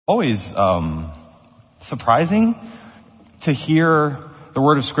always surprising to hear the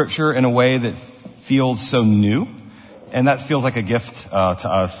word of Scripture in a way that feels so new. And that feels like a gift to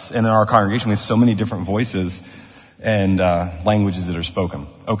us. And in our congregation, we have so many different voices and languages that are spoken.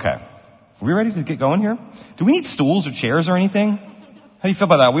 Okay. Are we ready to get going here? Do we need stools or chairs or anything? How do you feel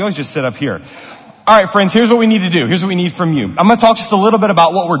about that? We always just sit up here. All right, friends, here's what we need to do. Here's what we need from you. I'm going to talk just a little bit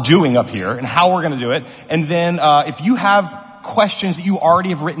about what we're doing up here and how we're going to do it. And then if you have questions that you already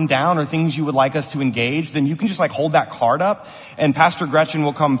have written down or things you would like us to engage, then you can just hold that card up and Pastor Gretchen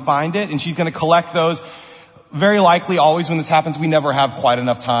will come find it and she's going to collect those. Very likely, always when this happens, we never have quite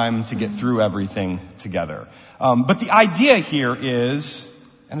enough time to get through everything together. But the idea here is,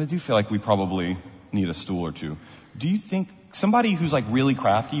 and I do feel like we probably need a stool or two. Do you think somebody who's really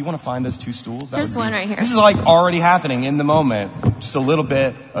crafty, you want to find us 2 stools? There's one right here. This is already happening in the moment. Just a little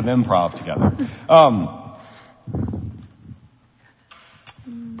bit of improv together.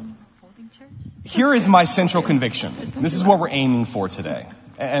 Here is my central conviction. This is what we're aiming for today.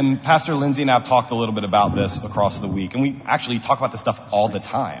 And Pastor Lindsay and I have talked a little bit about this across the week. And we actually talk about this stuff all the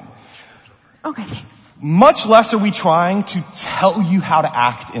time. Okay, thanks. Much less are we trying to tell you how to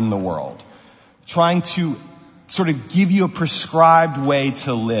act in the world. Trying to sort of give you a prescribed way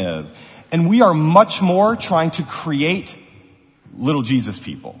to live. And we are much more trying to create little Jesus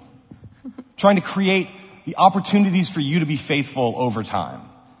people. Trying to create the opportunities for you to be faithful over time.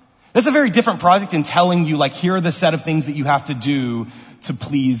 That's a very different project than telling you, here are the set of things that you have to do to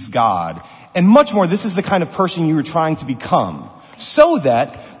please God. And much more, this is the kind of person you are trying to become. So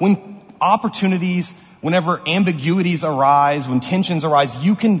that when opportunities, whenever ambiguities arise, when tensions arise,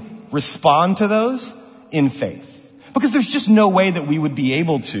 you can respond to those in faith. Because there's just no way that we would be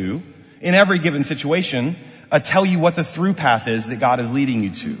able to, in every given situation, tell you what the through path is that God is leading you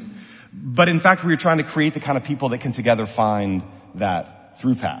to. But in fact, we are trying to create the kind of people that can together find that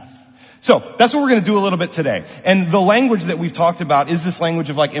through path. So that's what we're going to do a little bit today. And the language that we've talked about is this language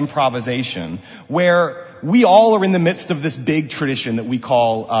of improvisation, where we all are in the midst of this big tradition that we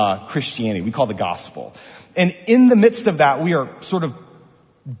call Christianity. We call the gospel. And in the midst of that, we are sort of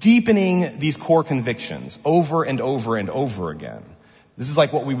deepening these core convictions over and over and over again. This is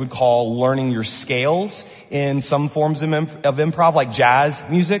what we would call learning your scales in some forms of improv, like jazz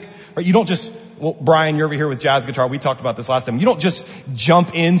music. Right? You don't just, Brian, you're over here with jazz guitar. We talked about this last time. You don't just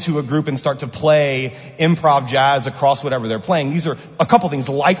jump into a group and start to play improv jazz across whatever they're playing. These are a couple things.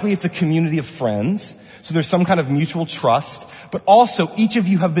 Likely it's a community of friends. So there's some kind of mutual trust. But also each of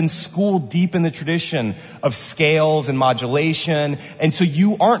you have been schooled deep in the tradition of scales and modulation. And so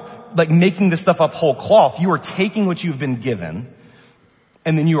you aren't making this stuff up whole cloth. You are taking what you've been given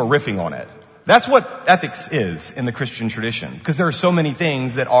and then you are riffing on it. That's what ethics is in the Christian tradition, because there are so many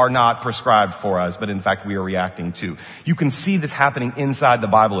things that are not prescribed for us, but in fact we are reacting to. You can see this happening inside the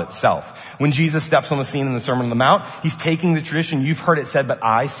Bible itself. When Jesus steps on the scene in the Sermon on the Mount, he's taking the tradition, you've heard it said, but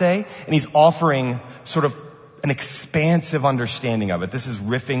I say, and he's offering sort of an expansive understanding of it. This is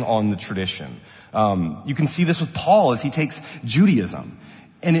riffing on the tradition. You can see this with Paul as he takes Judaism,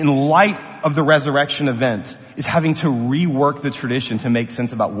 and in light of the resurrection event, is having to rework the tradition to make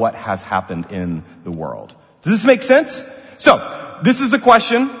sense about what has happened in the world. Does this make sense? So, this is the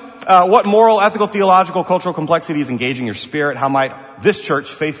question. What moral, ethical, theological, cultural complexity is engaging your spirit? How might this church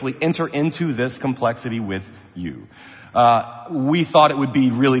faithfully enter into this complexity with you? We thought it would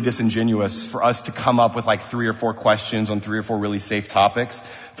be really disingenuous for us to come up with 3 or 4 questions on 3 or 4 really safe topics,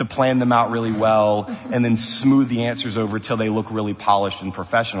 to plan them out really well, and then smooth the answers over till they look really polished and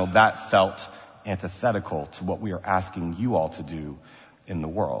professional. That felt antithetical to what we are asking you all to do in the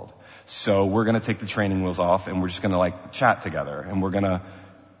world. So we're going to take the training wheels off and we're just going to chat together, and we're going to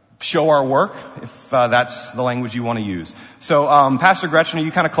show our work if that's the language you want to use. So Pastor Gretchen, are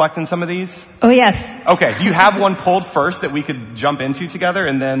you kind of collecting some of these? Oh, yes. Okay. Do you have one pulled first that we could jump into together,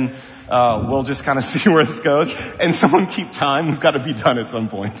 and then we'll just kind of see where this goes? And someone keep time. We've got to be done at some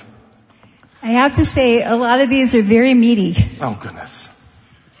point. I have to say, a lot of these are very meaty. Oh, goodness.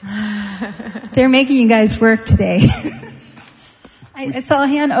 They're making you guys work today. I saw a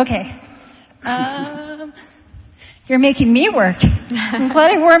hand. Okay. You're making me work. I'm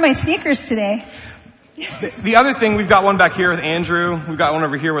glad I wore my sneakers today. The other thing, we've got one back here with Andrew. We've got one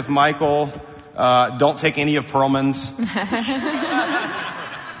over here with Michael. Don't take any of Perlman's.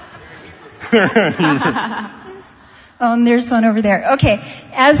 Oh, and there's one over there. Okay.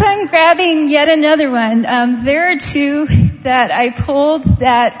 As I'm grabbing yet another one, there are 2 that I pulled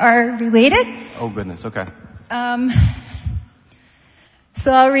that are related. Oh, goodness. Okay.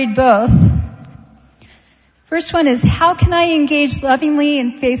 So I'll read both. First one is, how can I engage lovingly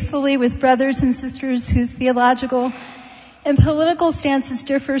and faithfully with brothers and sisters whose theological and political stances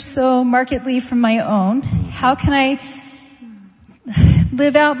differ so markedly from my own. How can I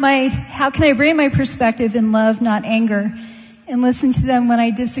bring my perspective in love, not anger, and listen to them when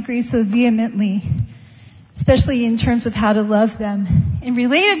I disagree so vehemently, especially in terms of how to love them? And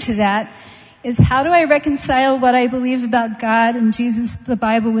related to that is, how do I reconcile what I believe about God and Jesus, the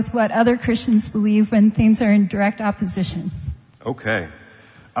Bible, with what other Christians believe when things are in direct opposition? Okay.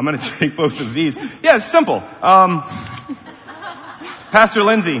 I'm going to take both of these. Yeah, it's simple. Pastor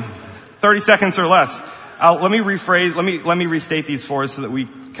Lindsay, 30 seconds or less. Let me restate these for us so that we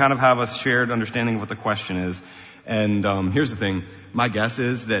kind of have a shared understanding of what the question is. And here's the thing. My guess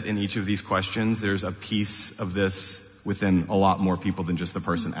is that in each of these questions, there's a piece of this within a lot more people than just the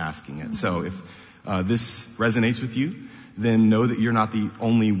person asking it. So if this resonates with you, then know that you're not the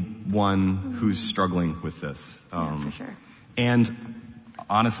only one who's struggling with this. For sure. And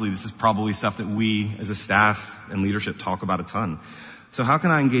honestly, this is probably stuff that we as a staff and leadership talk about a ton. So how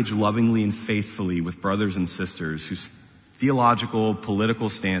can I engage lovingly and faithfully with brothers and sisters whose theological, political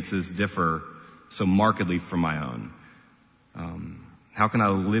stances differ so markedly from my own? How can I,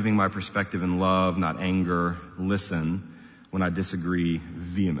 living my perspective in love, not anger, listen when I disagree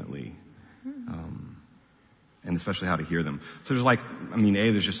vehemently? And especially how to hear them. So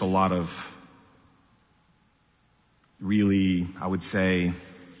there's just a lot of really, I would say,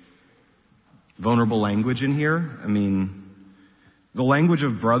 vulnerable language in here. The language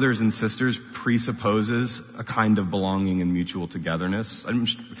of brothers and sisters presupposes a kind of belonging and mutual togetherness.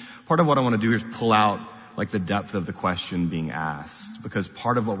 Part of what I want to do here is pull out the depth of the question being asked, because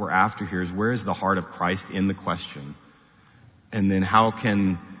part of what we're after here is, where is the heart of Christ in the question? And then how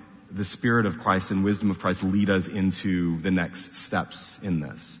can the Spirit of Christ and wisdom of Christ lead us into the next steps in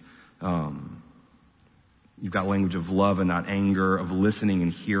this? You've got language of love and not anger, of listening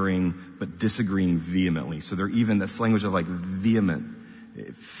and hearing, but disagreeing vehemently. So this language of vehement,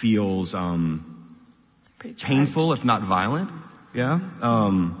 it feels painful, if not violent. Yeah.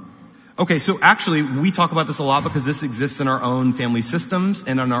 Okay, so actually we talk about this a lot because this exists in our own family systems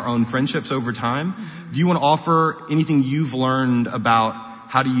and in our own friendships over time. Do you want to offer anything you've learned about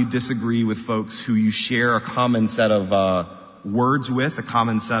how do you disagree with folks who you share a common set of words with, a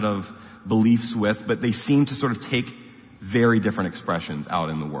common set of beliefs with, but they seem to sort of take very different expressions out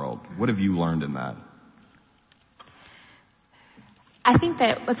in the world? What have you learned in that? I think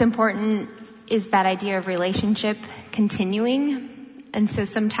that what's important is that idea of relationship continuing. And so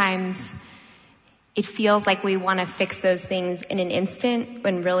sometimes it feels like we want to fix those things in an instant,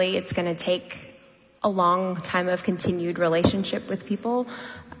 when really it's going to take a long time of continued relationship with people.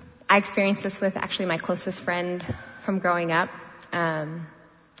 I experienced this with actually my closest friend from growing up, and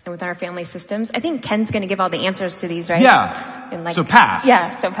with our family systems. I think Ken's going to give all the answers to these, right? Yeah. So pass.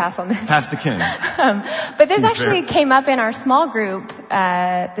 Yeah, so pass on this. Pass to Ken. But this actually came up in our small group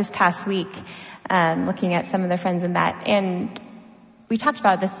this past week, looking at some of the friends in that. And we talked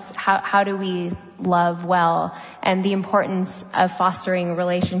about this, how do we love well, and the importance of fostering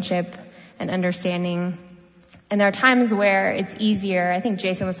relationship and understanding. And there are times where it's easier. I think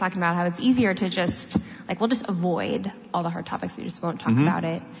Jason was talking about how it's easier to just, we'll just avoid all the hard topics. We just won't talk about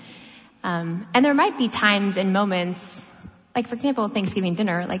it. And there might be times and moments, for example, Thanksgiving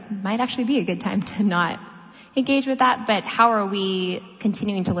dinner, might actually be a good time to not engage with that. But how are we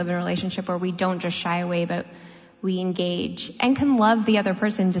continuing to live in a relationship where we don't just shy away, but we engage and can love the other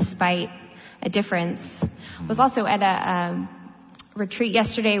person despite a difference? I was also at a retreat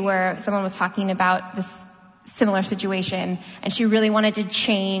yesterday where someone was talking about this similar situation, and she really wanted to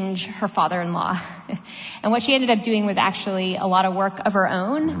change her father-in-law. And what she ended up doing was actually a lot of work of her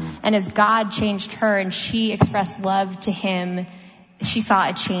own. And as God changed her and she expressed love to him, she saw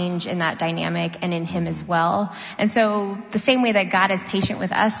a change in that dynamic and in him as well. And so the same way that God is patient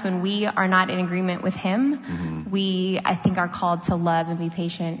with us when we are not in agreement with him, we, I think, are called to love and be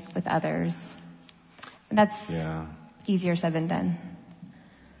patient with others. And that's easier said than done.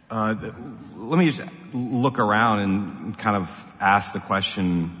 Let me just look around and kind of ask the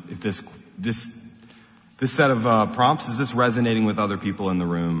question, if this set of prompts, is this resonating with other people in the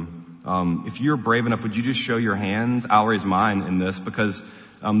room? If you're brave enough, would you just show your hands? I'll raise mine in this, because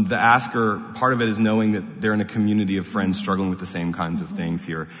the asker, part of it is knowing that they're in a community of friends struggling with the same kinds of things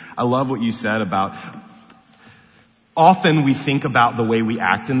here. I love what you said about, often we think about the way we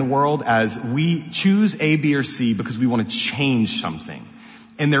act in the world as we choose A, B, or C because we want to change something.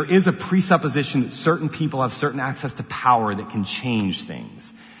 And there is a presupposition that certain people have certain access to power that can change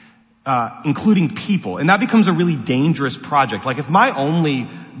things, including people. And that becomes a really dangerous project. If my only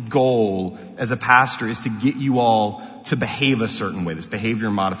goal as a pastor is to get you all to behave a certain way, this behavior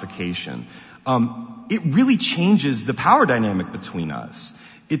modification, it really changes the power dynamic between us.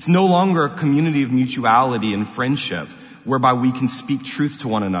 It's no longer a community of mutuality and friendship whereby we can speak truth to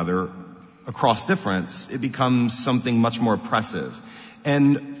one another across difference. It becomes something much more oppressive.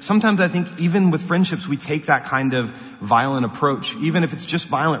 And sometimes I think even with friendships, we take that kind of violent approach, even if it's just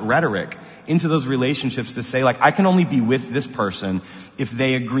violent rhetoric, into those relationships to say, like, I can only be with this person if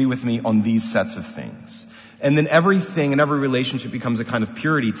they agree with me on these sets of things. And then everything and every relationship becomes a kind of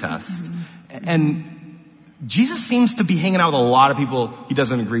purity test. And Jesus seems to be hanging out with a lot of people he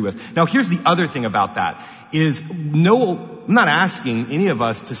doesn't agree with. Now, here's the other thing about that is I'm not asking any of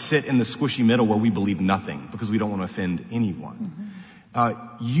us to sit in the squishy middle where we believe nothing because we don't want to offend anyone.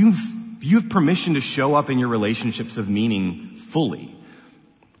 You have permission to show up in your relationships of meaning fully.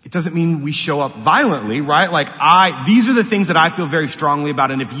 It doesn't mean we show up violently, right? Like these are the things that I feel very strongly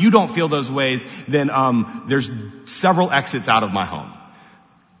about, and if you don't feel those ways, then there's several exits out of my home.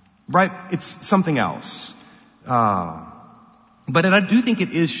 Right? It's something else. But I do think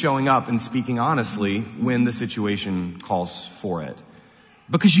it is showing up and speaking honestly when the situation calls for it.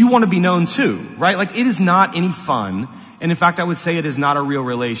 Because you want to be known too, right? Like it is not any fun. And in fact, I would say it is not a real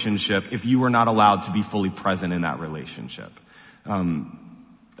relationship if you are not allowed to be fully present in that relationship.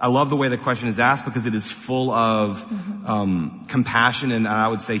 I love the way the question is asked because it is full of compassion and I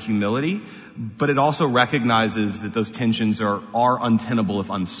would say humility, but it also recognizes that those tensions are untenable if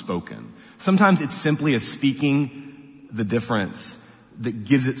unspoken. Sometimes it's simply a speaking the difference that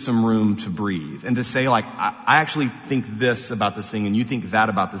gives it some room to breathe and to say, like, I actually think this about this thing and you think that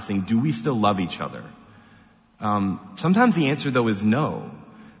about this thing. Do we still love each other? Sometimes the answer though is no.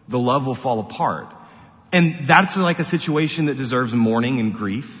 The love will fall apart. And that's like a situation that deserves mourning and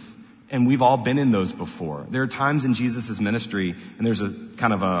grief. And we've all been in those before. There are times in Jesus' ministry, and there's a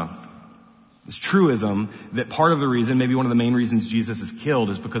kind of this truism that part of the reason, maybe one of the main reasons Jesus is killed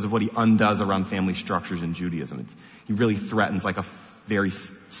is because of what he undoes around family structures in Judaism. He really threatens like a very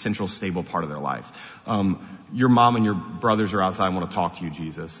central, stable part of their life. Your mom and your brothers are outside and want to talk to you,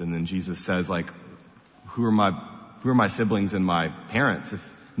 Jesus. And then Jesus says, like, who are my siblings and my parents if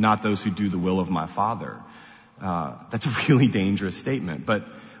not those who do the will of my Father? That's a really dangerous statement. But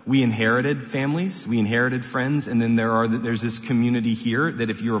we inherited families, we inherited friends, and then there's this community here that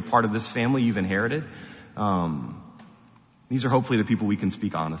if you're a part of this family, you've inherited. These are hopefully the people we can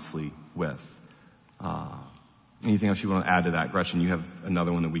speak honestly with. Anything else you want to add to that, Gretchen? You have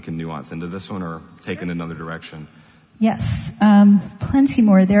another one that we can nuance into this one or take in another direction. Yes, plenty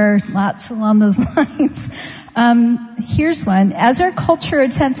more. There are lots along those lines. Here's one. As our culture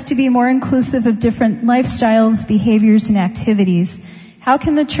attempts to be more inclusive of different lifestyles, behaviors, and activities, how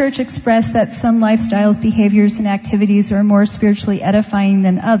can the church express that some lifestyles, behaviors, and activities are more spiritually edifying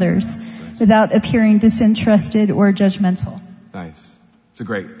than others without appearing disinterested or judgmental? Nice.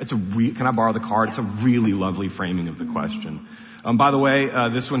 Can I borrow the card? It's a really lovely framing of the question. By the way,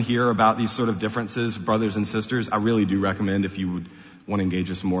 this one here about these sort of differences, brothers and sisters, I really do recommend if you would want to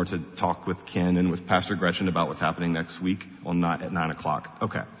engage us more to talk with Ken and with Pastor Gretchen about what's happening next week at 9 o'clock.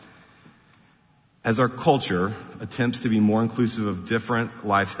 Okay. As our culture attempts to be more inclusive of different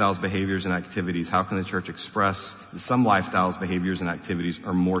lifestyles, behaviors, and activities, how can the church express that some lifestyles, behaviors, and activities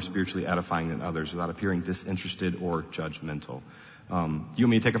are more spiritually edifying than others without appearing disinterested or judgmental? You want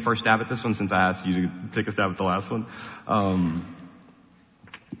me to take a first stab at this one since I asked you to take a stab at the last one?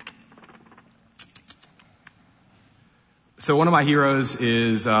 So one of my heroes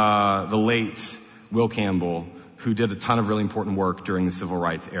is the late Will Campbell, who did a ton of really important work during the civil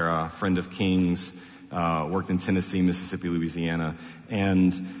rights era, friend of King's, worked in Tennessee, Mississippi, Louisiana,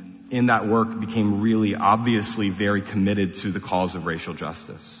 and in that work became really obviously very committed to the cause of racial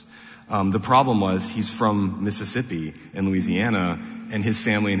justice. The problem was he's from Mississippi and Louisiana, and his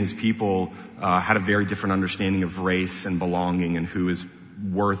family and his people had a very different understanding of race and belonging and who is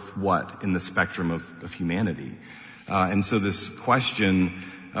worth what in the spectrum of humanity. And so this question,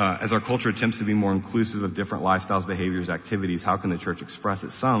 as our culture attempts to be more inclusive of different lifestyles, behaviors, activities, how can the church express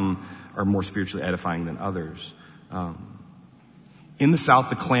that some are more spiritually edifying than others? In the South,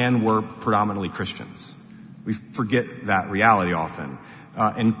 the Klan were predominantly Christians. We forget that reality often.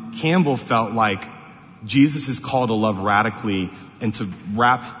 And Campbell felt like Jesus' call to love radically and to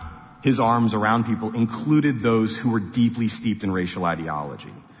wrap his arms around people included those who were deeply steeped in racial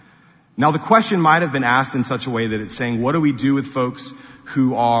ideology. Now, the question might have been asked in such a way that it's saying, what do we do with folks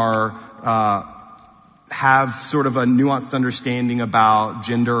who have sort of a nuanced understanding about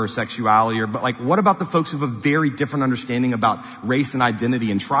gender or sexuality, but like, what about the folks who have a very different understanding about race and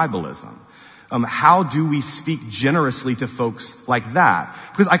identity and tribalism? How do we speak generously to folks like that?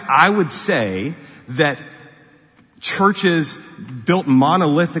 Because I would say that churches built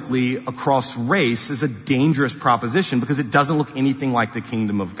monolithically across race is a dangerous proposition because it doesn't look anything like the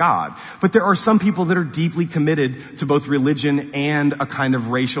kingdom of God. But there are some people that are deeply committed to both religion and a kind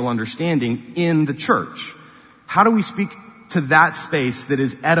of racial understanding in the church. How do we speak to that space that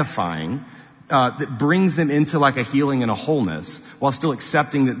is edifying, that brings them into like a healing and a wholeness while still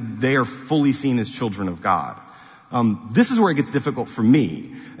accepting that they are fully seen as children of God? This is where it gets difficult for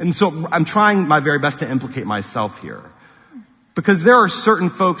me. And so I'm trying my very best to implicate myself here. Because there are certain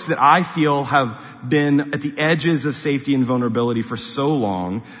folks that I feel have been at the edges of safety and vulnerability for so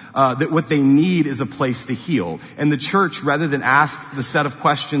long, that what they need is a place to heal. And the church, rather than ask the set of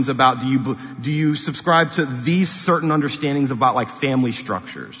questions about do you subscribe to these certain understandings about like family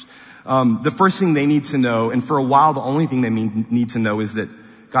structures, the first thing they need to know, and for a while the only thing they need to know, is that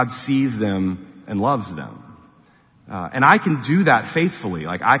God sees them and loves them. And I can do that faithfully.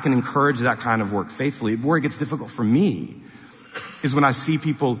 Like I can encourage that kind of work faithfully. Where it gets difficult for me is when I see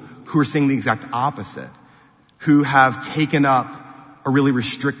people who are saying the exact opposite, who have taken up a really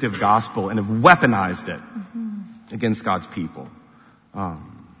restrictive gospel and have weaponized it against God's people.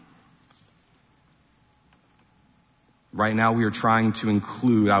 Right now we are trying to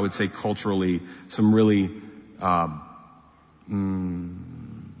include, I would say culturally, some really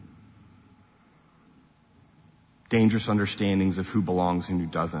dangerous understandings of who belongs and who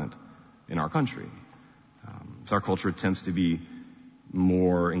doesn't in our country. So our culture attempts to be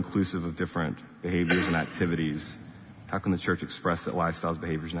more inclusive of different behaviors and activities. How can the church express that lifestyles,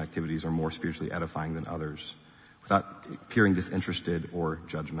 behaviors, and activities are more spiritually edifying than others without appearing disinterested or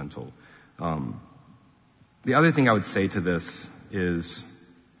judgmental? The other thing I would say to this is,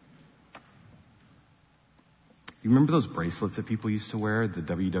 you remember those bracelets that people used to wear, the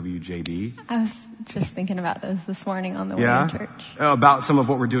WWJD? I was just thinking about those this morning on the way to church. About some of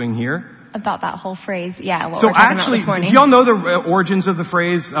what we're doing here? About that whole phrase, yeah. So actually, do y'all know the origins of the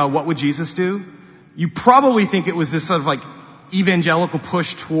phrase, what would Jesus do? You probably think it was this sort of like evangelical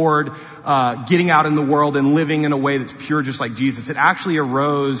push toward getting out in the world and living in a way that's pure just like Jesus. It actually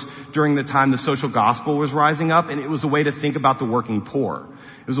arose during the time the social gospel was rising up, and it was a way to think about the working poor.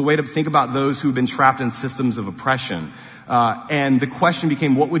 It was a way to think about those who've been trapped in systems of oppression. And the question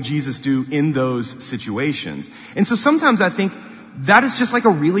became, what would Jesus do in those situations? And so sometimes I think that is just like a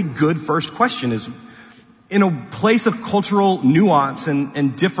really good first question, is in a place of cultural nuance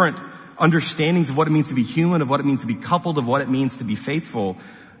and different understandings of what it means to be human, of what it means to be coupled, of what it means to be faithful.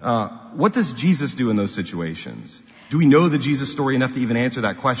 What does Jesus do in those situations? Do we know the Jesus story enough to even answer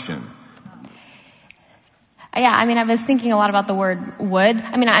that question? Yeah, I mean, I was thinking a lot about the word would.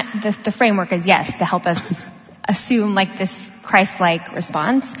 I mean, the framework is yes, to help us assume like this Christ-like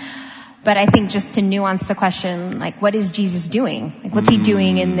response. But I think just to nuance the question, like, what is Jesus doing? Like, what's he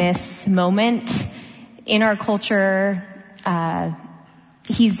doing in this moment in our culture?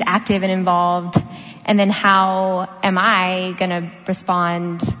 He's active and involved. And then how am I going to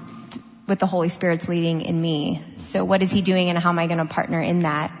respond with the Holy Spirit's leading in me? So what is he doing and how am I going to partner in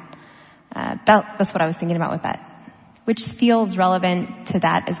that? That's what I was thinking about with that, which feels relevant to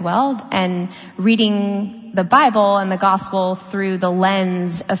that as well. And reading the Bible and the gospel through the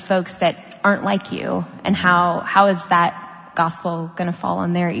lens of folks that aren't like you, and how is that gospel going to fall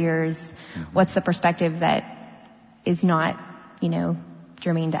on their ears? What's the perspective that is not,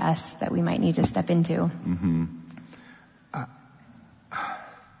 germane to us that we might need to step into?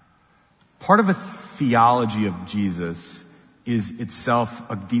 Part of a theology of Jesus is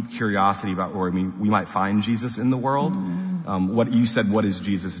itself a deep curiosity about where we might find Jesus in the world. What you said, what is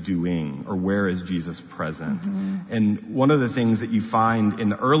Jesus doing, or where is Jesus present? And one of the things that you find in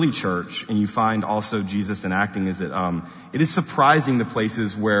the early church, and you find also Jesus enacting, is that it is surprising the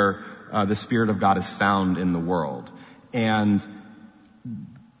places where the Spirit of God is found in the world. And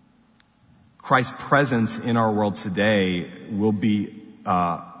Christ's presence in our world today will be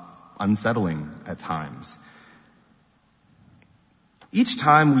unsettling at times. Each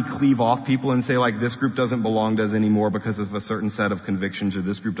time we cleave off people and say, like, this group doesn't belong to us anymore because of a certain set of convictions, or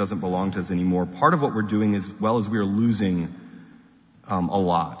this group doesn't belong to us anymore, part of what we're doing as well as we are losing a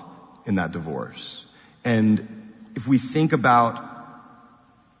lot in that divorce. And if we think about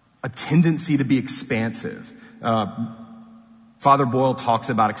a tendency to be expansive, Father Boyle talks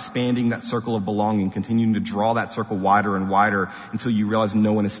about expanding that circle of belonging, continuing to draw that circle wider and wider until you realize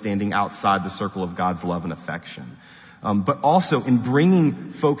no one is standing outside the circle of God's love and affection. But also in bringing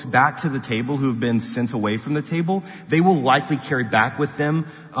folks back to the table who have been sent away from the table, they will likely carry back with them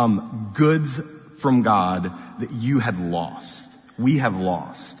goods from God that you had lost. We have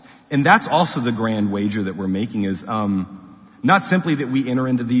lost. And that's also the grand wager that we're making, is not simply that we enter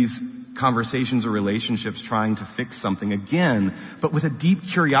into these conversations or relationships trying to fix something again, but with a deep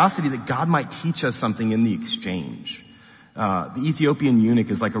curiosity that God might teach us something in the exchange. The Ethiopian eunuch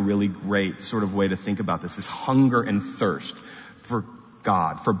is like a really great sort of way to think about this hunger and thirst for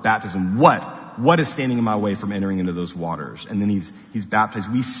God, for baptism. What is standing in my way from entering into those waters? And then he's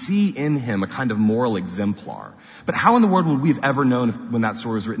baptized. We see in him a kind of moral exemplar. But how in the world would we have ever known when that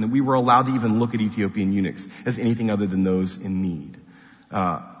story was written that we were allowed to even look at Ethiopian eunuchs as anything other than those in need?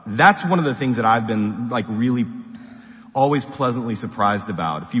 That's one of the things that I've been like really always pleasantly surprised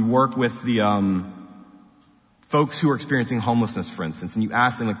about. If you work with the folks who are experiencing homelessness, for instance, and you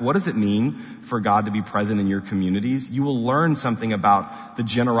ask them, like, what does it mean for God to be present in your communities? You will learn something about the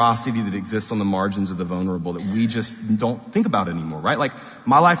generosity that exists on the margins of the vulnerable that we just don't think about anymore, right? Like,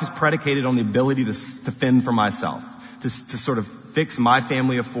 my life is predicated on the ability to fend for myself, to sort of fix my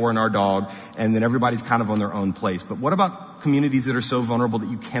family of 4 and our dog, and then everybody's kind of on their own place. But what about communities that are so vulnerable that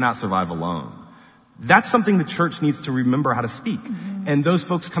you cannot survive alone? That's something the church needs to remember how to speak. Mm-hmm. And those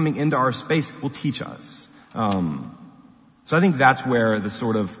folks coming into our space will teach us. So I think that's where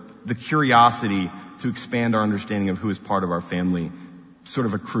the curiosity to expand our understanding of who is part of our family sort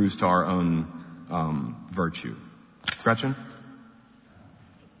of accrues to our own virtue. Gretchen?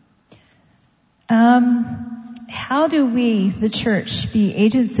 How do we, the church, be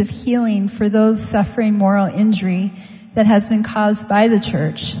agents of healing for those suffering moral injury that has been caused by the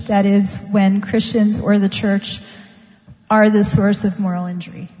church? That is, when Christians or the church are the source of moral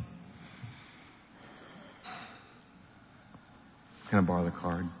injury. Can I borrow the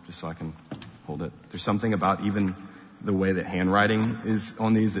card just so I can hold it? There's something about even the way that handwriting is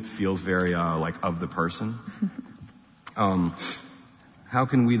on these that feels very like of the person. How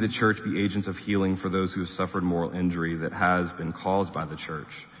can we, the church, be agents of healing for those who have suffered moral injury that has been caused by the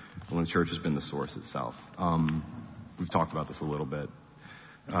church when the church has been the source itself? We've talked about this a little bit.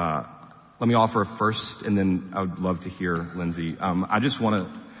 Let me offer a first, and then I would love to hear Lindsay. I just want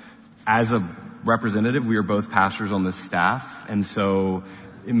to, as a representative, we are both pastors on this staff, and so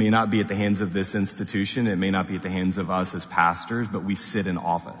it may not be at the hands of this institution, it may not be at the hands of us as pastors, but we sit in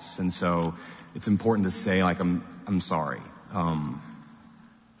office, and so it's important to say, like, I'm sorry.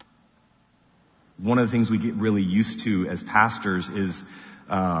 One of the things we get really used to as pastors is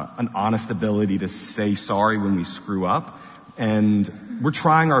an honest ability to say sorry when we screw up, and we're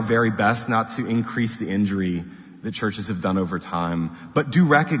trying our very best not to increase the injury that churches have done over time, but do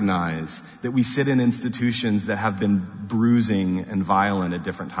recognize that we sit in institutions that have been bruising and violent at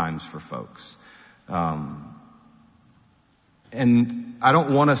different times for folks. And I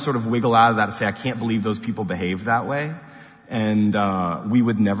don't want to sort of wiggle out of that and say, I can't believe those people behaved that way, and we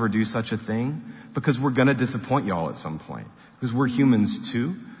would never do such a thing, because we're going to disappoint y'all at some point, because we're humans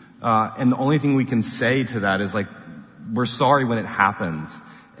too. And the only thing we can say to that is, like, we're sorry when it happens,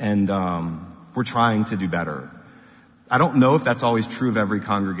 and we're trying to do better. I don't know if that's always true of every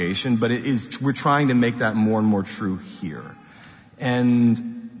congregation, but it is. We're trying to make that more and more true here.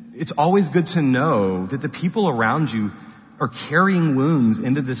 And it's always good to know that the people around you are carrying wounds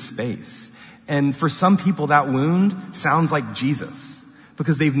into this space. And for some people, that wound sounds like Jesus,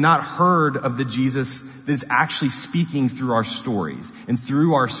 because they've not heard of the Jesus that is actually speaking through our stories and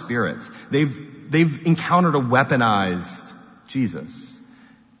through our spirits. They've encountered a weaponized Jesus.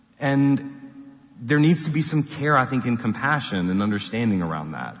 And there needs to be some care, I think, and compassion and understanding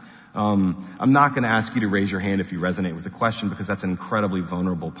around that. I'm not going to ask you to raise your hand if you resonate with the question, because that's an incredibly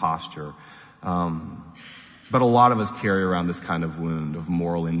vulnerable posture. But a lot of us carry around this kind of wound of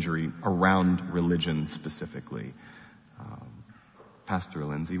moral injury around religion specifically. Pastor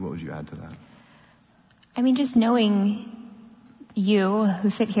Lindsay, what would you add to that? I mean, just knowing you who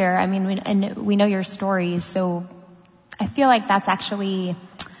sit here, I mean, we know your stories, so I feel like that's actually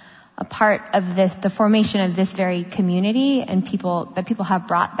a part of the formation of this very community, and people have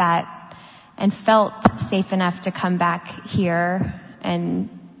brought that and felt safe enough to come back here and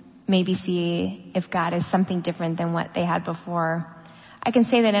maybe see if God is something different than what they had before. I can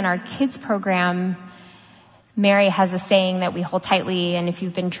say that in our kids program, Mary has a saying that we hold tightly, and if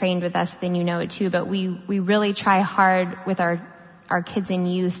you've been trained with us, then you know it too, but we really try hard with our kids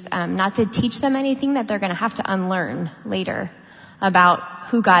and youth not to teach them anything that they're going to have to unlearn later about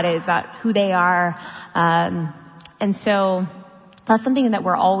who God is, about who they are. And so that's something that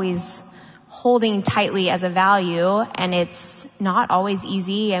we're always holding tightly as a value, and it's not always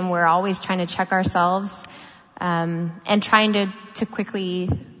easy, and we're always trying to check ourselves and trying to quickly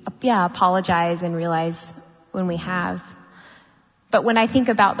apologize and realize when we have. But when I think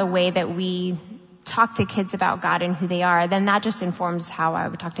about the way that we talk to kids about God and who they are, then that just informs how I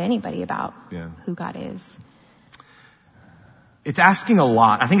would talk to anybody about who God is. it's asking a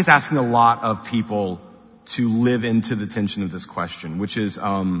lot. I think it's asking a lot of people to live into the tension of this question, which is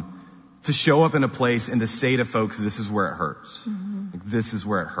to show up in a place and to say to folks, this is where it hurts. Mm-hmm. Like, this is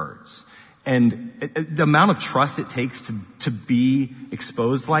where it hurts. And the amount of trust it takes to be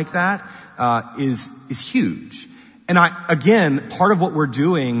exposed like that is huge. And again, part of what we're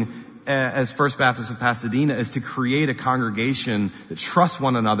doing as First Baptist of Pasadena is to create a congregation that trusts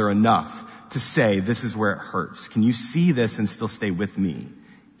one another enough to say, this is where it hurts. Can you see this and still stay with me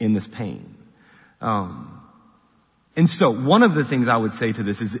in this pain? And so one of the things I would say to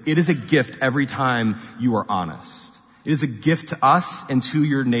this is it is a gift every time you are honest. It is a gift to us and to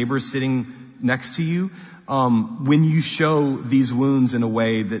your neighbors sitting next to you when you show these wounds in a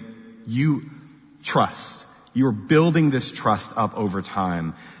way that you trust. You're building this trust up over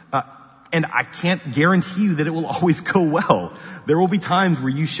time. And I can't guarantee you that it will always go well. There will be times where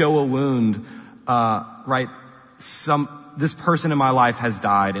you show a wound, right? This person in my life has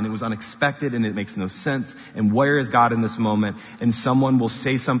died and it was unexpected and it makes no sense. And where is God in this moment? And someone will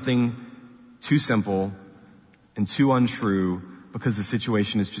say something too simple and too untrue because the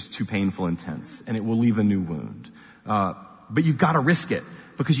situation is just too painful and tense, and it will leave a new wound. But you've got to risk it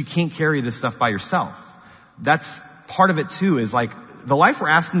because you can't carry this stuff by yourself. That's part of it too, is like the life we're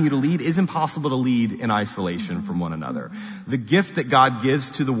asking you to lead is impossible to lead in isolation from one another. The gift that God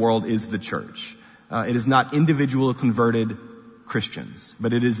gives to the world is the church. It is not individual converted Christians,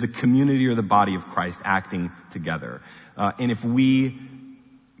 but it is the community or the body of Christ acting together. And if we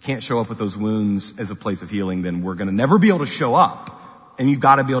can't show up with those wounds as a place of healing, then we're going to never be able to show up. And you've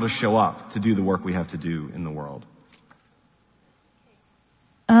got to be able to show up to do the work we have to do in the world.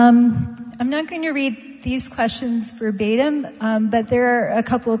 I'm not going to read these questions verbatim, but there are a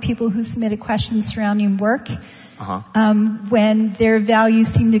couple of people who submitted questions surrounding work. When their values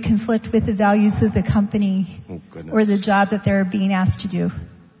seem to conflict with the values of the company or the job that they're being asked to do.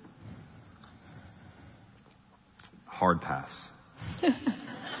 Hard pass.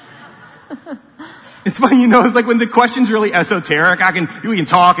 It's funny, it's like when the question's really esoteric, we can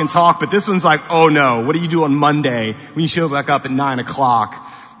talk and talk, but this one's like, oh no, what do you do on Monday when you show back up at 9:00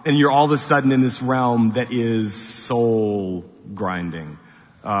 and you're all of a sudden in this realm that is soul grinding?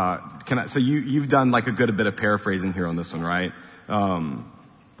 So you've done like a good bit of paraphrasing here on this one, right?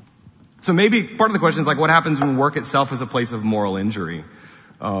 So maybe part of the question is like, what happens when work itself is a place of moral injury?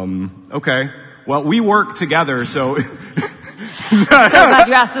 Okay. Well, we work together, so. So glad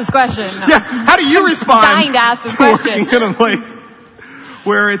you asked this question. No. Yeah. How do you respond? Dying to ask this question. In a place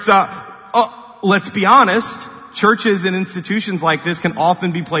where it's, let's be honest, churches and institutions like this can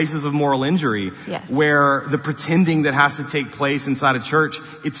often be places of moral injury. Yes. Where the pretending that has to take place inside a church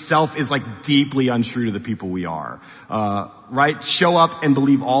itself is like deeply untrue to the people we are. Right? Show up and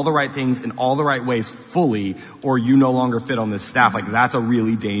believe all the right things in all the right ways fully, or you no longer fit on this staff. Like that's a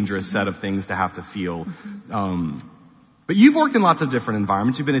really dangerous set of things to have to feel. But you've worked in lots of different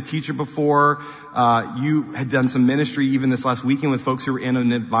environments. You've been a teacher before. You had done some ministry even this last weekend with folks who were in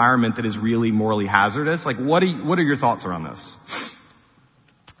an environment that is really morally hazardous. Like, what are your thoughts around this?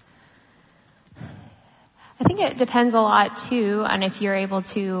 I think it depends a lot too on if you're able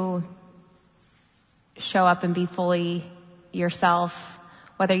to show up and be fully yourself,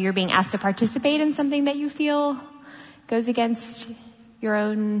 whether you're being asked to participate in something that you feel goes against your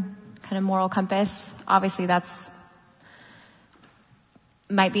own kind of moral compass. Obviously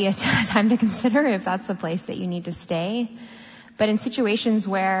might be a time to consider if that's the place that you need to stay. But in situations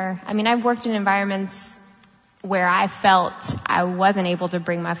where, I've worked in environments where I felt I wasn't able to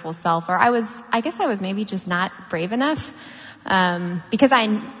bring my full self, or I guess I was maybe just not brave enough, because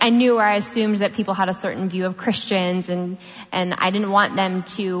I knew or I assumed that people had a certain view of Christians, and I didn't want them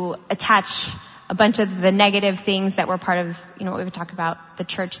to attach a bunch of the negative things that were part of, what we've talked about, the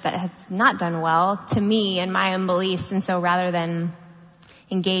church that has not done well, to me and my own beliefs. And so rather than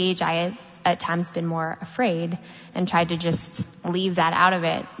engage, I have at times been more afraid and tried to just leave that out of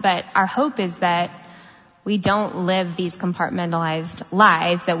it. But our hope is that we don't live these compartmentalized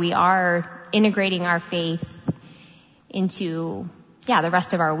lives, that we are integrating our faith into, the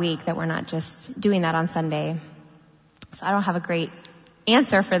rest of our week, that we're not just doing that on Sunday. So I don't have a great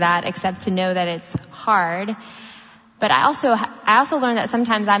answer for that except to know that it's hard. But I also learned that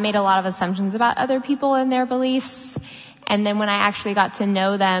sometimes I made a lot of assumptions about other people and their beliefs. And then when I actually got to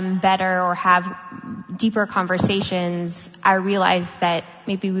know them better or have deeper conversations, I realized that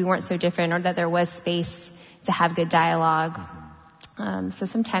maybe we weren't so different, or that there was space to have good dialogue. So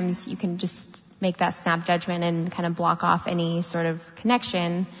sometimes you can just make that snap judgment and kind of block off any sort of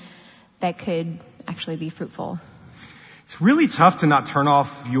connection that could actually be fruitful. It's really tough to not turn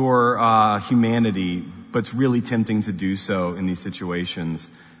off your humanity but it's really tempting to do so in these situations.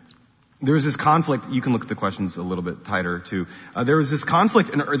 There was this conflict. You can look at the questions a little bit tighter too. There was this conflict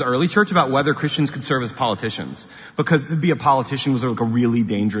in the early church about whether Christians could serve as politicians, because to be a politician was like a really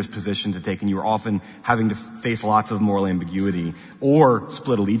dangerous position to take, and you were often having to face lots of moral ambiguity or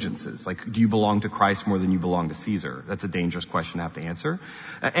split allegiances. Like, do you belong to Christ more than you belong to Caesar? That's a dangerous question to have to answer.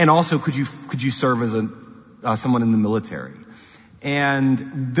 And also, could you serve as someone in the military?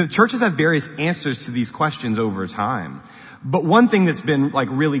 And the churches have various answers to these questions over time. But one thing that's been like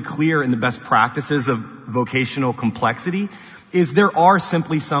really clear in the best practices of vocational complexity is there are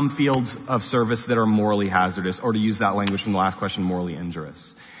simply some fields of service that are morally hazardous, or to use that language from the last question, morally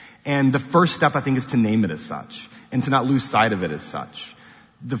injurious. And the first step, I think, is to name it as such and to not lose sight of it as such.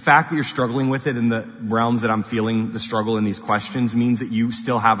 The fact that you're struggling with it in the realms that I'm feeling the struggle in these questions means that you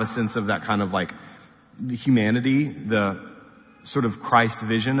still have a sense of that kind of like the humanity, the sort of Christ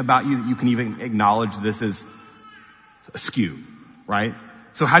vision about you, that you can even acknowledge this as askew, right?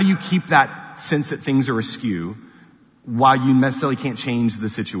 So how do you keep that sense that things are askew while you necessarily can't change the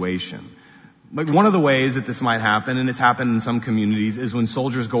situation? Like, one of the ways that this might happen, and it's happened in some communities, is when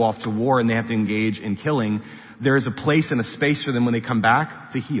soldiers go off to war and they have to engage in killing, there is a place and a space for them when they come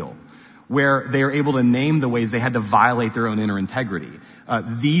back to heal, where they are able to name the ways they had to violate their own inner integrity.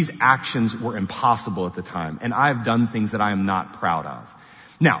 These actions were impossible at the time, and I have done things that I am not proud of.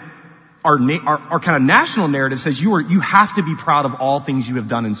 Now, our kind of national narrative says you have to be proud of all things you have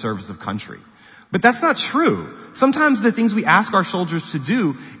done in service of country. But that's not true. Sometimes the things we ask our soldiers to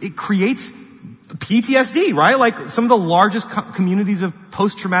do, it creates PTSD, right? Like, some of the largest communities of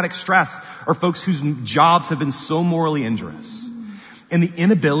post-traumatic stress are folks whose jobs have been so morally injurious. And the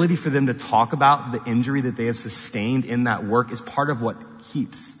inability for them to talk about the injury that they have sustained in that work is part of what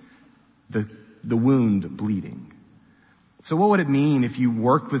keeps the wound bleeding. So what would it mean if you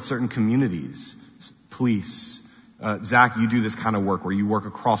worked with certain communities, police? Zach, you do this kind of work where you work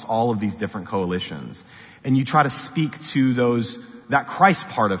across all of these different coalitions, and you try to speak to that Christ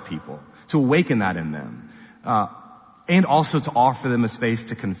part of people, to awaken that in them, and also to offer them a space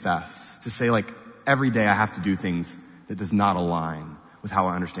to confess, to say, like, every day I have to do things that does not align with how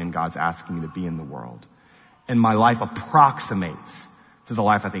I understand God's asking me to be in the world. And my life approximates to the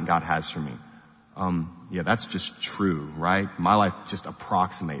life I think God has for me. Yeah, that's just true, right? My life just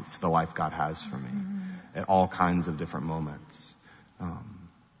approximates to the life God has for me at all kinds of different moments.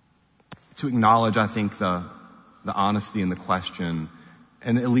 To acknowledge, I think, the honesty in the question,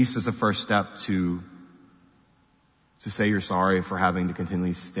 and at least as a first step to say you're sorry for having to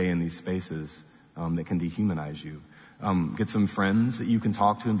continually stay in these spaces that can dehumanize you. Get some friends that you can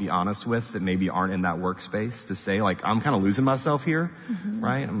talk to and be honest with that maybe aren't in that workspace, to say, like, I'm kind of losing myself here,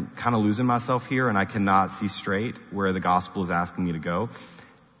 right? I'm kind of losing myself here, and I cannot see straight where the gospel is asking me to go.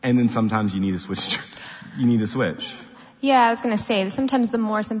 And then sometimes you need to switch. Yeah, I was going to say, sometimes the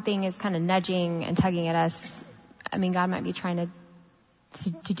more something is kind of nudging and tugging at us, I mean, God might be trying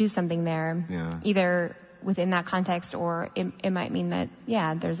to do something there, either within that context, or it might mean that,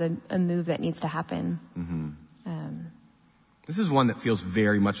 there's a move that needs to happen. This is one that feels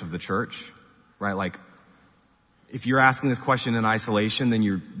very much of the church, right? Like, if you're asking this question in isolation, then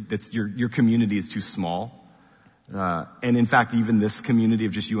your community is too small. And in fact, even this community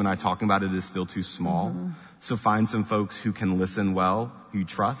of just you and I talking about it is still too small. So find some folks who can listen well, who you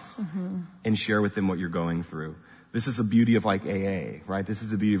trust, and share with them what you're going through. This is the beauty of like AA, right? This is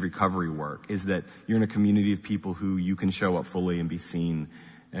the beauty of recovery work, is that you're in a community of people who you can show up fully and be seen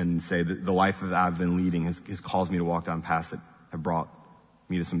and say that the life that I've been leading has caused me to walk down paths that have brought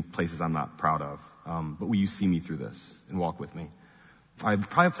me to some places I'm not proud of. But will you see me through this and walk with me? I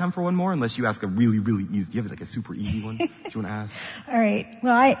probably have time for one more, unless you ask a really, really easy, you have like a super easy one that you want to ask? All right.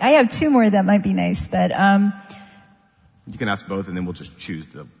 Well, I have two more that might be nice, but, you can ask both, and then we'll just choose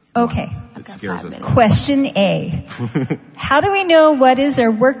the okay. one that scares us. Question A. How do we know what is our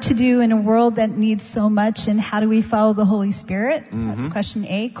work to do in a world that needs so much, and how do we follow the Holy Spirit? That's question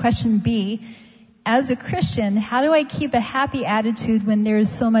A. Question B. As a Christian, how do I keep a happy attitude when there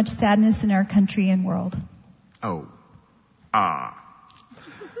is so much sadness in our country and world? Can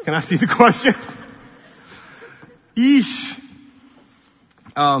I see the question? Yeesh.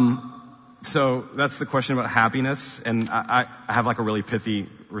 So that's the question about happiness, and I have like a really pithy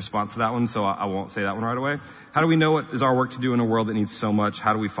response to that one, so I won't say that one right away. How do we know what is our work to do in a world that needs so much?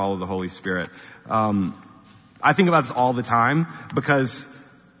 How do we follow the Holy Spirit? I think about this all the time, because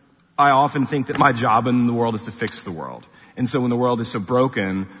I often think that my job in the world is to fix the world. And so when the world is so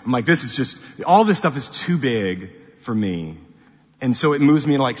broken, I'm like, all this stuff is too big for me. And so it moves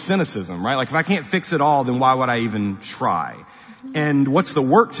me into like cynicism, right? Like, if I can't fix it all, then why would I even try? And what's the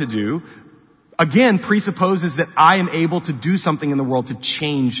work to do? again, presupposes that I am able to do something in the world to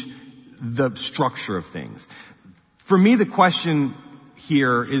change the structure of things. For me, the question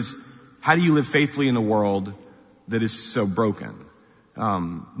here is, how do you live faithfully in a world that is so broken?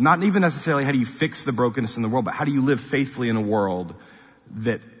 Not even necessarily how do you fix the brokenness in the world, but how do you live faithfully in a world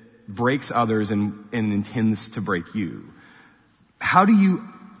that breaks others and intends to break you? How do you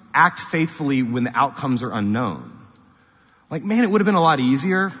act faithfully when the outcomes are unknown? Like, man, it would have been a lot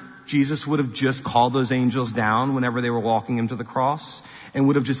easier if Jesus would have just called those angels down whenever they were walking him to the cross and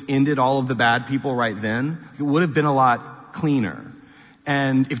would have just ended all of the bad people right then. It would have been a lot cleaner.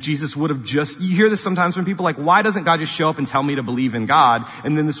 And if Jesus would have just, you hear this sometimes from people like, why doesn't God just show up and tell me to believe in God?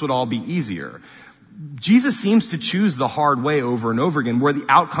 And then this would all be easier. Jesus seems to choose the hard way over and over again, where the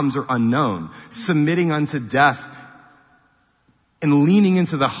outcomes are unknown, submitting unto death and leaning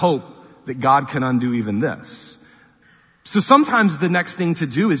into the hope that God can undo even this. So sometimes the next thing to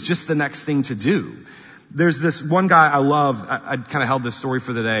do is just the next thing to do. There's this one guy I love, I kind of held this story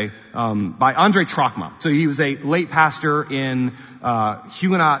for the day, by André Trocmont. So he was a late pastor in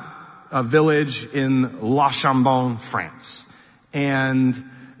Huguenot village in La Chambon, France. And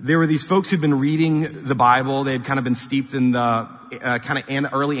there were these folks who'd been reading the Bible. They had kind of been steeped in the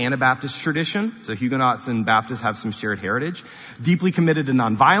early Anabaptist tradition. So Huguenots and Baptists have some shared heritage. Deeply committed to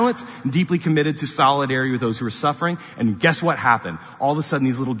nonviolence, deeply committed to solidarity with those who were suffering. And guess what happened? All of a sudden,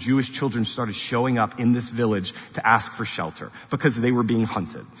 these little Jewish children started showing up in this village to ask for shelter because they were being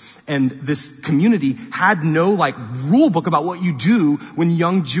hunted. And this community had no rule book about what you do when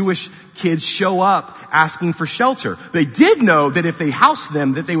young Jewish kids show up asking for shelter. They did know that if they housed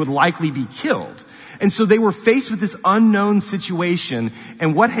them, that they would likely be killed. And so they were faced with this unknown situation.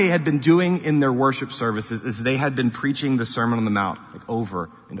 And what they had been doing in their worship services is they had been preaching the Sermon on the Mount over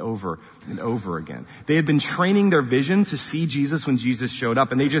and over and over again. They had been training their vision to see Jesus when Jesus showed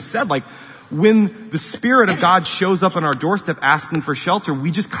up. And they just said, when the Spirit of God shows up on our doorstep asking for shelter, we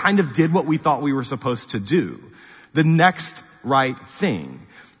just kind of did what we thought we were supposed to do. The next right thing.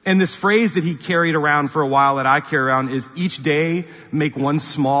 And this phrase that he carried around for a while that I carry around is, each day make one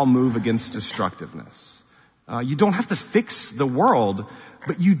small move against destructiveness. You don't have to fix the world,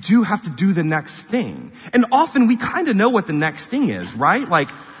 but you do have to do the next thing. And often we kind of know what the next thing is, right?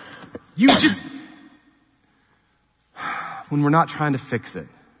 When we're not trying to fix it,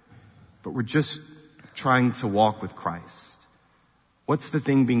 but we're just trying to walk with Christ. What's the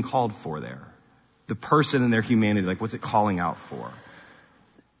thing being called for there? The person and their humanity, what's it calling out for?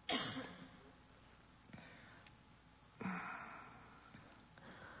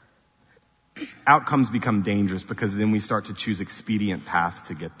 Outcomes become dangerous because then we start to choose expedient paths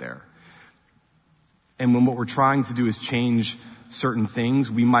to get there. And when what we're trying to do is change certain things,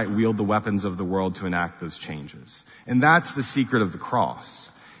 we might wield the weapons of the world to enact those changes. And that's the secret of the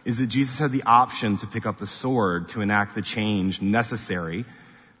cross, is that Jesus had the option to pick up the sword to enact the change necessary,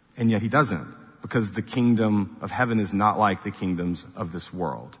 and yet he doesn't, because the kingdom of heaven is not like the kingdoms of this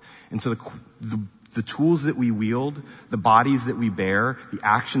world. And so the tools that we wield, the bodies that we bear, the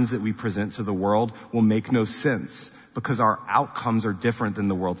actions that we present to the world will make no sense because our outcomes are different than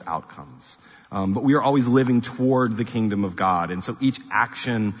the world's outcomes. But we are always living toward the kingdom of God. And so each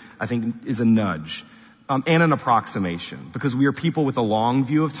action, I think, is a nudge and an approximation, because we are people with a long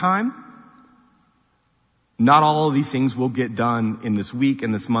view of time. Not all of these things will get done in this week,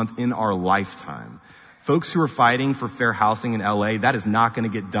 in this month, in our lifetime. Folks who are fighting for fair housing in LA, that is not going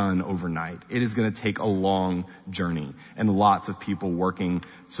to get done overnight. It is going to take a long journey and lots of people working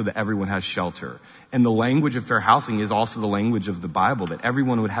so that everyone has shelter. And the language of fair housing is also the language of the Bible, that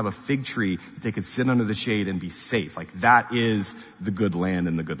everyone would have a fig tree that they could sit under the shade and be safe. That is the good land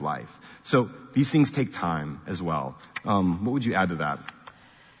and the good life. So these things take time as well. What would you add to that?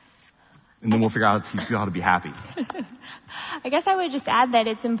 And then we'll figure out how to teach you how to be happy. I guess I would just add that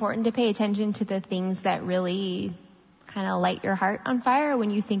it's important to pay attention to the things that really kind of light your heart on fire when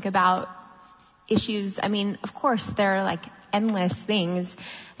you think about issues. I mean, of course, there are endless things.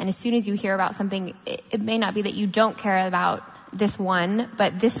 And as soon as you hear about something, it may not be that you don't care about this one,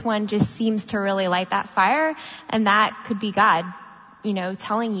 but this one just seems to really light that fire. And that could be God,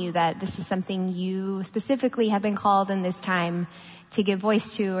 telling you that this is something you specifically have been called in this time to give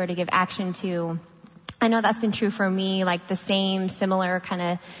voice to or to give action to. I know that's been true for me, the same similar kind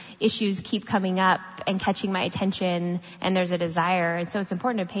of issues keep coming up and catching my attention, and there's a desire. And so it's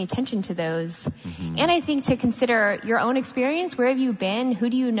important to pay attention to those. Mm-hmm. And I think to consider your own experience. Where have you been? Who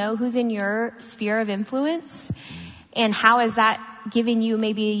do you know who's in your sphere of influence? And how is that giving you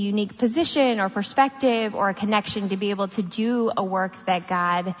maybe a unique position or perspective or a connection to be able to do a work that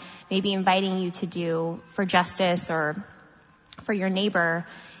God may be inviting you to do for justice or for your neighbor?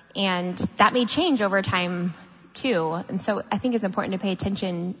 And that may change over time too. And so I think it's important to pay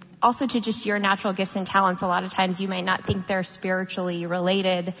attention also to just your natural gifts and talents. A lot of times you might not think they're spiritually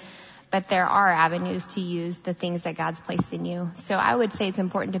related, but there are avenues to use the things that God's placed in you. So I would say it's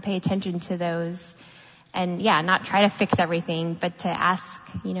important to pay attention to those and not try to fix everything, but to ask,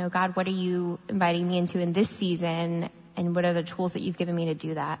 God, what are you inviting me into in this season? And what are the tools that you've given me to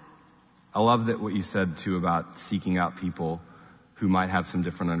do that? I love that what you said too about seeking out people who might have some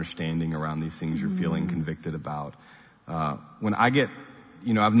different understanding around these things you're feeling convicted about. When I get,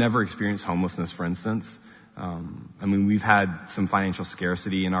 I've never experienced homelessness, for instance. We've had some financial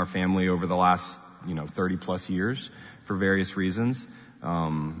scarcity in our family over the last, 30 plus years for various reasons.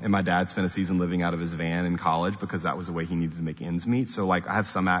 And my dad spent a season living out of his van in college because that was the way he needed to make ends meet. So I have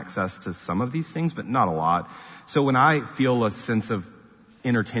some access to some of these things, but not a lot. So when I feel a sense of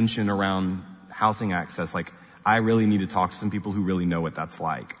inner tension around housing access, I really need to talk to some people who really know what that's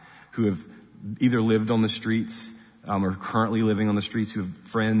like, who have either lived on the streets, or currently living on the streets, who have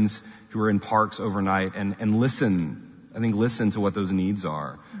friends who are in parks overnight, and listen to what those needs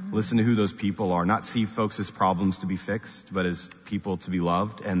are. Mm-hmm. Listen to who those people are. Not see folks as problems to be fixed, but as people to be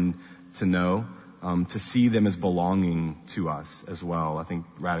loved and to know, to see them as belonging to us as well, I think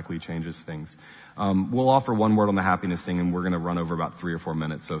radically changes things. We'll offer one word on the happiness thing, and we're going to run over about 3 or 4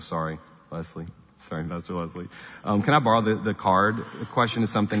 minutes, so sorry, Leslie. Sorry, Pastor Leslie. Can I borrow the card? The question is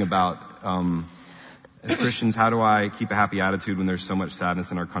something about, as Christians, how do I keep a happy attitude when there's so much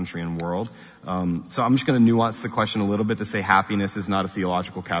sadness in our country and world? So I'm just going to nuance the question a little bit to say happiness is not a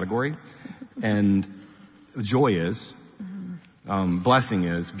theological category. And joy is. Blessing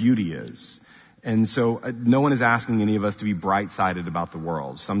is. Beauty is. And so no one is asking any of us to be bright-sided about the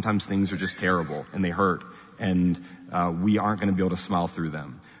world. Sometimes things are just terrible and they hurt, and we aren't going to be able to smile through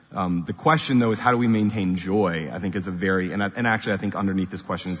them. The question, though, is how do we maintain joy? I think is a very, and actually I think underneath this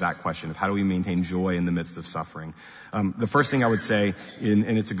question is that question of how do we maintain joy in the midst of suffering? The first thing I would say,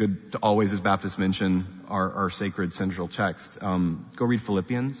 and it's a good to always, as Baptists mention, our sacred central text, go read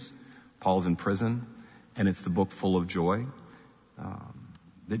Philippians. Paul's in prison, and it's the book full of joy.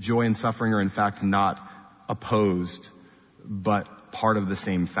 That joy and suffering are in fact not opposed, but part of the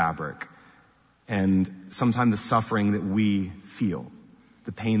same fabric. And sometimes the suffering that we feel,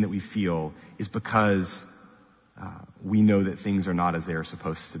 the pain that we feel, is because we know that things are not as they are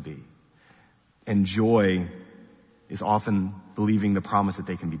supposed to be. And joy is often believing the promise that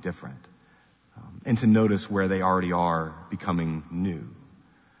they can be different, and to notice where they already are becoming new.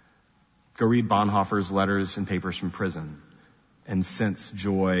 Go read Bonhoeffer's letters and papers from prison and sense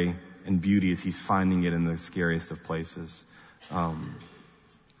joy and beauty as he's finding it in the scariest of places.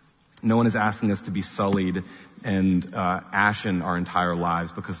 No one is asking us to be sullied and ashen our entire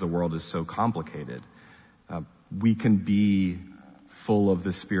lives because the world is so complicated. We can be full of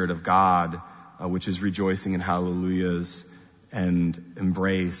the Spirit of God, which is rejoicing in hallelujahs and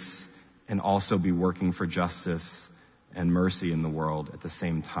embrace, and also be working for justice and mercy in the world at the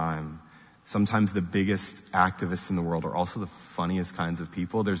same time. Sometimes the biggest activists in the world are also the funniest kinds of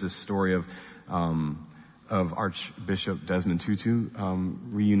people. There's this story of Archbishop Desmond Tutu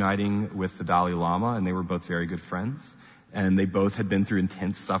reuniting with the Dalai Lama, and they were both very good friends. And they both had been through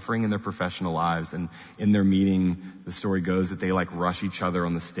intense suffering in their professional lives. And in their meeting, the story goes that they rush each other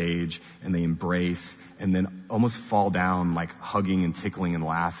on the stage, and they embrace, and then almost fall down, hugging and tickling and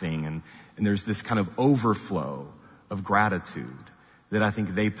laughing. And there's this kind of overflow of gratitude that I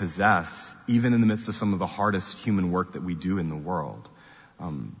think they possess, even in the midst of some of the hardest human work that we do in the world.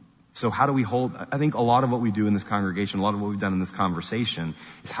 So how do we hold, I think a lot of what we do in this congregation, a lot of what we've done in this conversation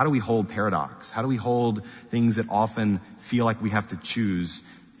is how do we hold paradox? How do we hold things that often feel like we have to choose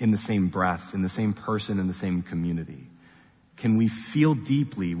in the same breath, in the same person, in the same community? Can we feel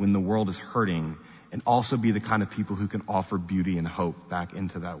deeply when the world is hurting and also be the kind of people who can offer beauty and hope back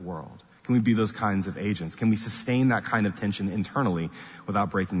into that world? Can we be those kinds of agents? Can we sustain that kind of tension internally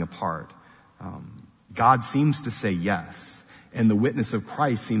without breaking apart? God seems to say yes. And the witness of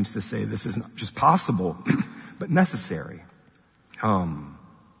Christ seems to say this is not just possible, but necessary. Any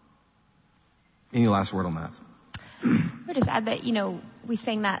last word on that? I would just add that, we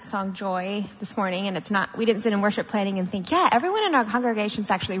sang that song Joy this morning, and we didn't sit in worship planning and think, everyone in our congregation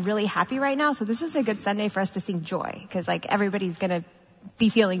is actually really happy right now, so this is a good Sunday for us to sing Joy, because everybody's going to be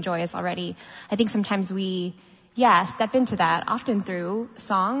feeling joyous already. I think sometimes we, step into that, often through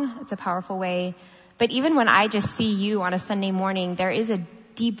song. It's a powerful way. But even when I just see you on a Sunday morning, there is a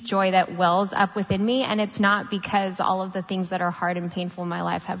deep joy that wells up within me, and it's not because all of the things that are hard and painful in my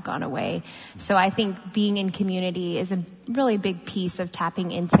life have gone away. So I think being in community is a really big piece of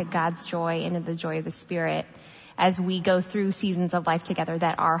tapping into God's joy and into the joy of the Spirit. as we go through seasons of life together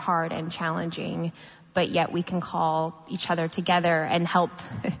that are hard and challenging, but yet we can call each other together and help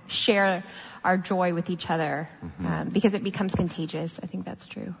share our joy with each other, because it becomes contagious. I think that's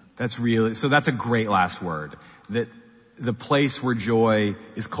true. So that's a great last word. That the place where joy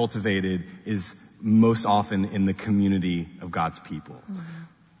is cultivated is most often in the community of God's people.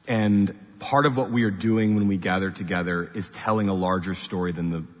 And part of what we are doing when we gather together is telling a larger story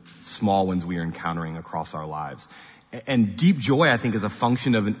than the small ones we are encountering across our lives. And deep joy, I think, is a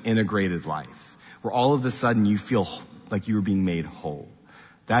function of an integrated life, where all of a sudden you feel like you are being made whole.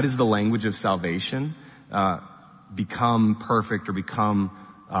 That is the language of salvation. Become perfect, or become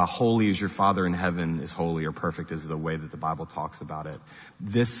holy as your Father in heaven is holy, or perfect is the way that the Bible talks about it.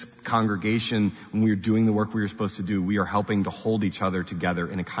 This congregation, when we are doing the work we are supposed to do, we are helping to hold each other together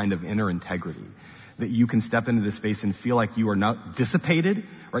in a kind of inner integrity. That you can step into this space and feel like you are not dissipated,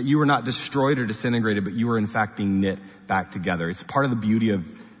 right? You are not destroyed or disintegrated, but you are in fact being knit back together. It's part of the beauty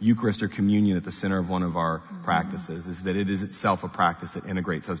of Eucharist or communion at the center of one of our practices, is that it is itself a practice that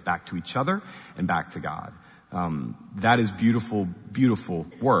integrates us back to each other and back to God. That is beautiful, beautiful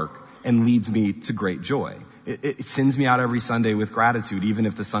work, and leads me to great joy. It sends me out every Sunday with gratitude, even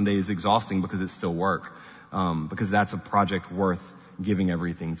if the Sunday is exhausting, because it's still work. Because that's a project worth giving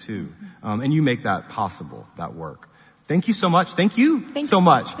everything to. And you make that possible, that work. Thank you so much. Thank you so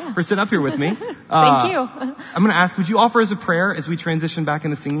much for sitting up here with me. Thank you. I'm going to ask, would you offer as a prayer as we transition back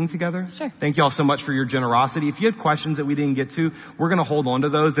into singing together? Sure. Thank you all so much for your generosity. If you had questions that we didn't get to, we're going to hold on to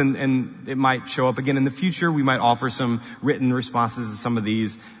those, and it might show up again in the future. We might offer some written responses to some of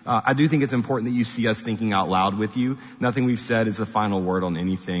these. I do think it's important that you see us thinking out loud with you. Nothing we've said is the final word on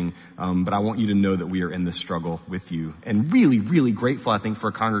anything, but I want you to know that we are in this struggle with you. And really, really grateful, I think, for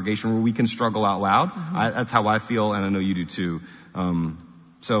a congregation where we can struggle out loud. That's how I feel, and I know you do too.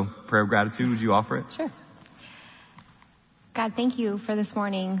 So, prayer of gratitude, would you offer it? Sure. God, thank you for this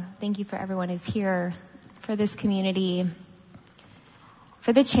morning. Thank you for everyone who's here, for this community,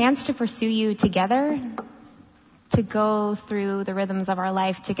 for the chance to pursue you together, to go through the rhythms of our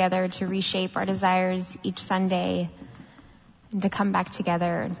life together, to reshape our desires each Sunday, and to come back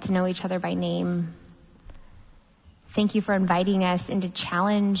together, to know each other by name. Thank you for inviting us into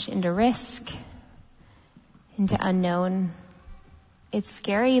challenge, into risk, into unknown. It's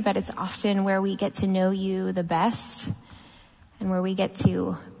scary, but it's often where we get to know you the best, and where we get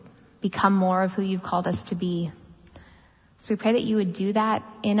to become more of who you've called us to be. So we pray that you would do that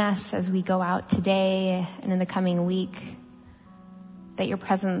in us as we go out today and in the coming week, that your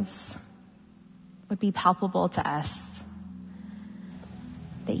presence would be palpable to us,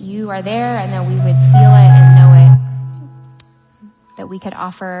 that you are there and that we would feel it and know it, that we could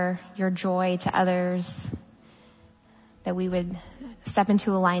offer your joy to others, that we would step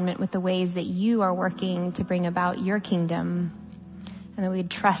into alignment with the ways that you are working to bring about your kingdom, and that we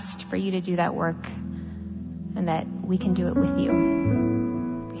would trust for you to do that work, and that we can do it with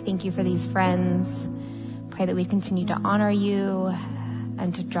you. We thank you for these friends. Pray that we continue to honor you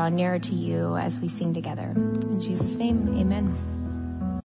and to draw nearer to you as we sing together. In Jesus' name, amen.